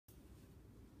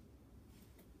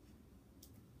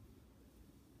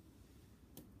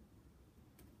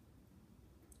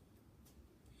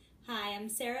Hi, I'm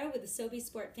Sarah with the Sobe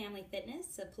Sport Family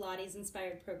Fitness, a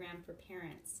Pilates-inspired program for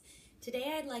parents.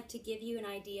 Today I'd like to give you an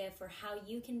idea for how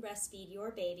you can breastfeed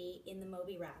your baby in the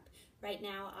Moby wrap. Right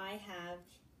now I have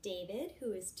David,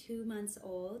 who is 2 months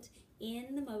old,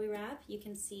 in the Moby wrap. You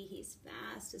can see he's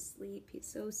fast asleep. He's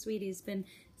so sweet. He's been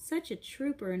such a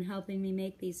trooper in helping me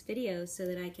make these videos so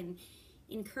that I can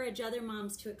encourage other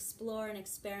moms to explore and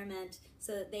experiment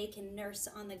so that they can nurse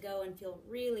on the go and feel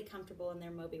really comfortable in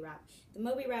their Moby wrap. The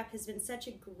Moby wrap has been such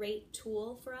a great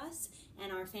tool for us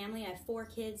and our family. I have 4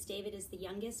 kids. David is the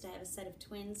youngest. I have a set of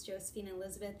twins, Josephine and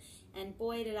Elizabeth, and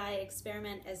boy did I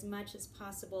experiment as much as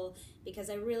possible because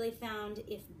I really found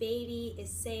if baby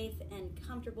is safe and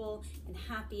comfortable and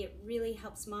happy, it really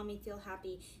helps mommy feel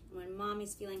happy, and when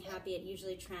mommy's feeling happy, it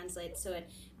usually translates, so it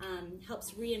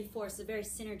helps reinforce a very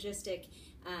synergistic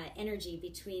energy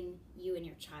between you and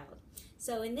your child.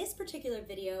 So in this particular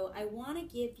video, I want to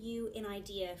give you an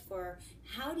idea for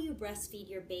how do you breastfeed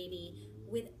your baby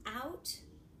without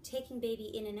taking baby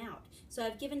in and out. So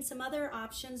I've given some other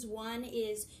options. One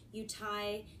is you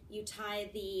tie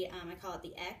the, I call it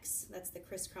the X, that's the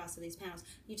crisscross of these panels.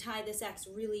 You tie this X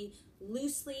really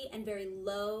loosely and very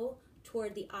low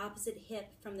toward the opposite hip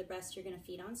from the breast you're going to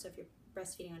feed on. So if you're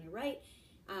breastfeeding on your right,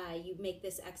 you make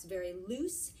this X very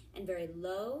loose and very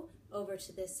low over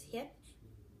to this hip.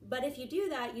 But if you do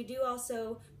that, you do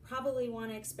also probably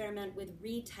want to experiment with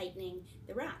retightening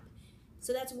the wrap.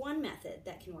 So that's one method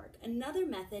that can work. Another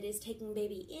method is taking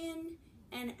baby in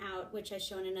and out, which I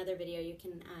show in another video. You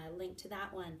can link to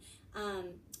that one.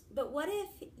 But what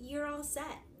if you're all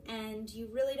set and you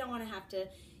really don't want to have to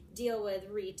deal with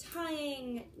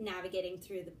retying, navigating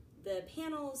through the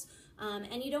panels,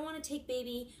 and you don't want to take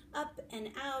baby up and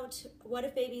out? What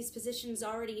if baby's position is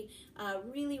already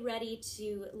really ready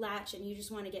to latch and you just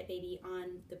want to get baby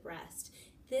on the breast?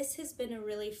 This has been a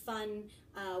really fun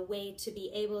way to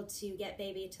be able to get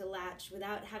baby to latch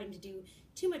without having to do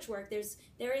too much work.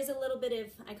 There is a little bit of,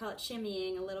 I call it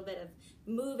shimmying, a little bit of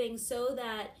moving so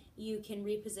that you can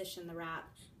reposition the wrap,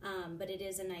 but it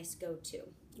is a nice go-to.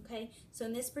 Okay, so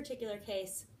in this particular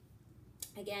case,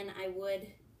 again, I would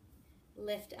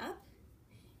lift up,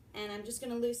 and I'm just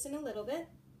going to loosen a little bit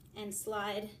and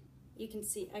slide. You can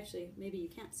see, actually, maybe you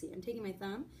can't see. I'm taking my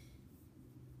thumb,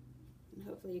 and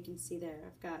hopefully you can see there.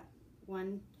 I've got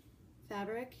one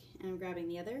fabric, and I'm grabbing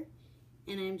the other,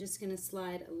 and I'm just going to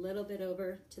slide a little bit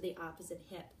over to the opposite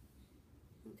hip.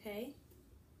 Okay?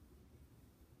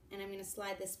 And I'm going to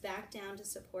slide this back down to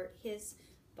support his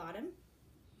bottom.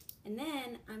 And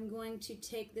then I'm going to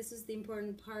take, this is the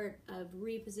important part of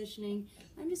repositioning,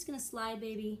 I'm just going to slide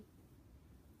baby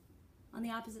on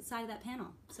the opposite side of that panel.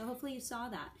 So hopefully you saw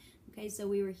that. Okay, so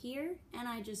we were here and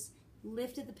I just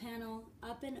lifted the panel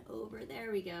up and over.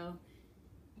 There we go.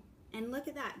 And look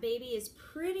at that, baby is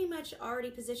pretty much already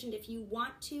positioned. If you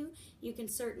want to, you can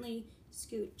certainly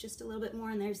scoot just a little bit more,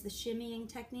 and there's the shimmying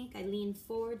technique. I lean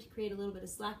forward to create a little bit of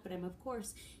slack, but I'm of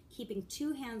course keeping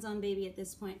 2 hands on baby at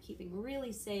this point, keeping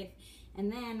really safe,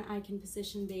 and then I can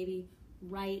position baby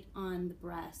right on the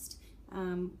breast.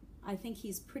 I think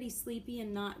he's pretty sleepy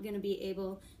and not going to be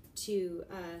able to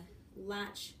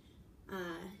latch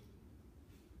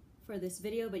for this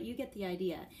video, but you get the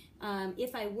idea.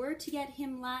 If I were to get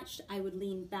him latched, I would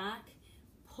lean back,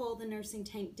 pull the nursing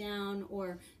tank down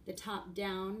or the top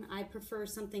down. I prefer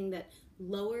something that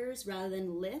lowers rather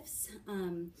than lifts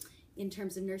in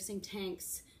terms of nursing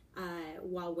tanks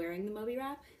while wearing the Moby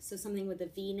wrap. So something with a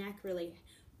V-neck really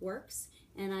works.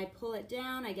 And I pull it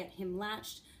down, I get him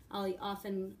latched. I'll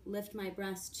often lift my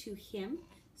breast to him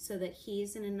so that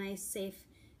he's in a nice safe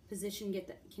position,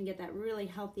 can get that really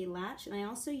healthy latch. And I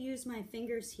also use my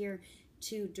fingers here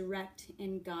to direct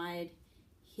and guide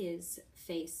his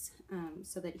face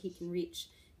so that he can reach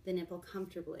the nipple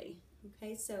comfortably.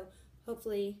 Okay, so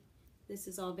hopefully this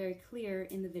is all very clear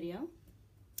in the video.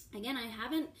 Again, I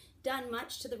haven't done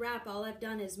much to the wrap. All I've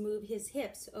done is move his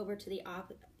hips over to the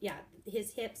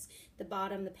his hips, the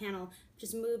bottom, the panel,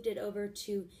 just moved it over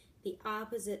to the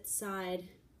opposite side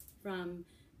from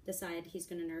the side he's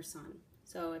going to nurse on.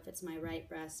 So if it's my right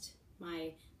breast,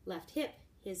 my left hip,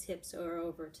 his hips are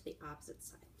over to the opposite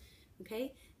side.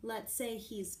 Okay, let's say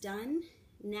he's done.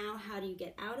 Now how do you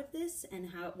get out of this,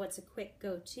 and what's a quick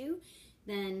go-to?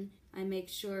 Then I make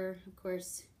sure, of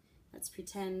course, let's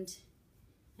pretend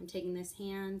I'm taking this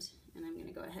hand and I'm going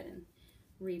to go ahead and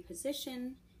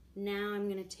reposition. Now I'm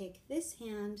going to take this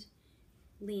hand,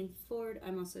 lean forward.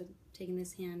 I'm also taking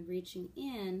this hand, reaching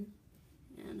in,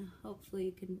 and hopefully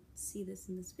you can see this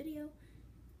in this video.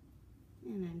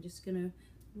 And I'm just going to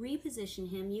reposition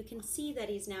him. You can see that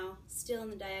he's now still in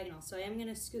the diagonal, so I am going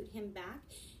to scoot him back.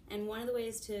 And one of the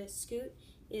ways to scoot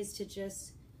is to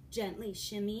just gently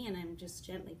shimmy, and I'm just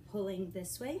gently pulling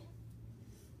this way.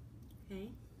 Okay.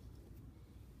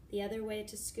 The other way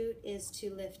to scoot is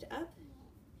to lift up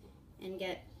and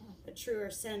get a truer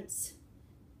sense.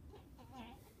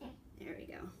 There we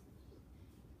go.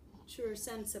 Truer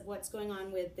sense of what's going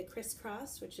on with the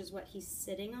crisscross, which is what he's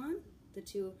sitting on, the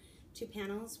two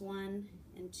panels, 1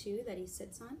 and 2 that he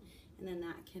sits on, and then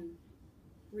that can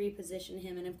reposition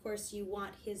him. And of course you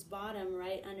want his bottom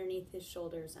right underneath his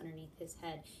shoulders, underneath his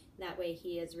head. That way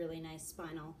he has really nice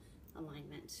spinal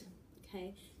alignment.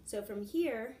 Okay, so from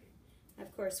here,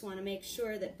 of course, want to make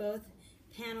sure that both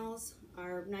panels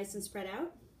are nice and spread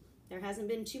out. There hasn't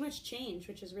been too much change,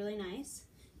 which is really nice,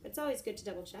 but it's always good to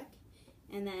double check.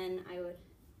 And then I would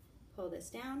pull this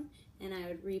down and I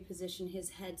would reposition his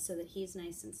head so that he's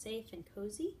nice and safe and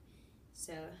cozy.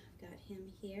 So I've got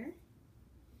him here.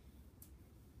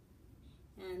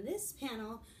 And this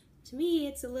panel, to me,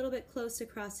 it's a little bit close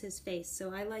across his face,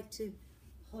 so I like to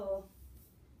pull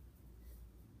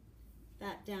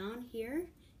that down here.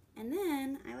 And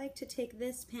then I like to take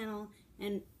this panel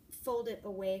and fold it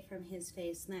away from his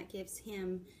face, and that gives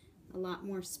him a lot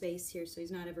more space here so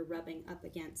he's not ever rubbing up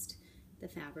against the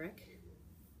fabric.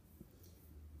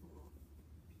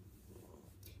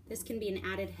 This can be an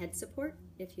added head support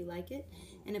if you like it.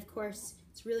 And of course,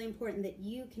 it's really important that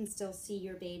you can still see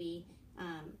your baby.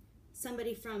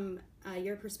 Somebody from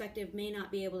your perspective may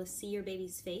not be able to see your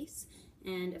baby's face.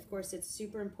 And of course, it's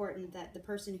super important that the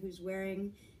person who's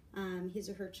wearing his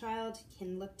or her child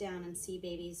can look down and see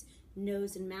baby's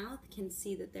nose and mouth, can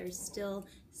see that there's still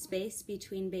space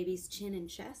between baby's chin and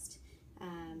chest,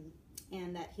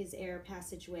 and that his air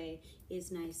passageway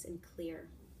is nice and clear.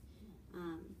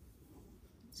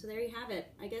 So there you have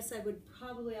it. I guess I would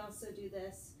probably also do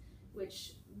this,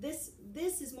 which this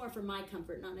is more for my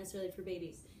comfort, not necessarily for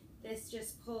babies. This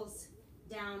just pulls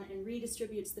down and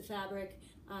redistributes the fabric,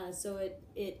 so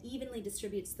it evenly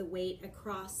distributes the weight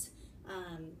across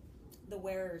the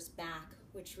wearer's back,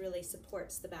 which really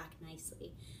supports the back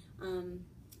nicely.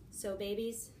 So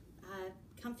baby's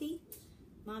comfy,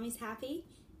 mommy's happy,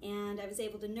 and I was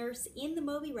able to nurse in the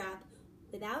Moby wrap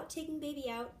without taking baby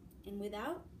out and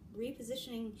without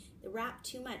repositioning the wrap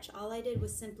too much. All I did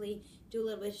was simply do a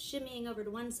little bit of shimmying over to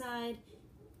one side,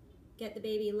 get the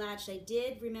baby latched. I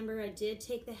did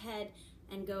take the head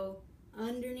and go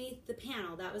underneath the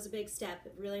panel. That was a big step,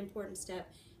 a really important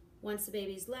step. Once the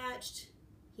baby's latched,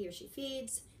 he or she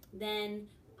feeds, then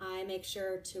I make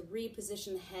sure to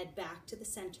reposition the head back to the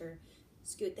center,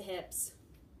 scoot the hips,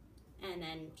 and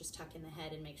then just tuck in the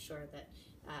head and make sure that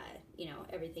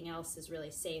everything else is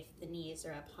really safe. The knees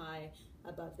are up high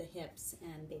above the hips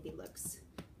and baby looks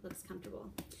comfortable.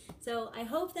 So I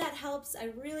hope that helps. I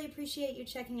really appreciate you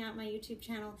checking out my YouTube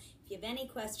channel. If you have any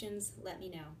questions, let me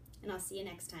know, and I'll see you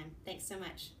next time. Thanks so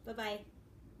much. Bye-bye.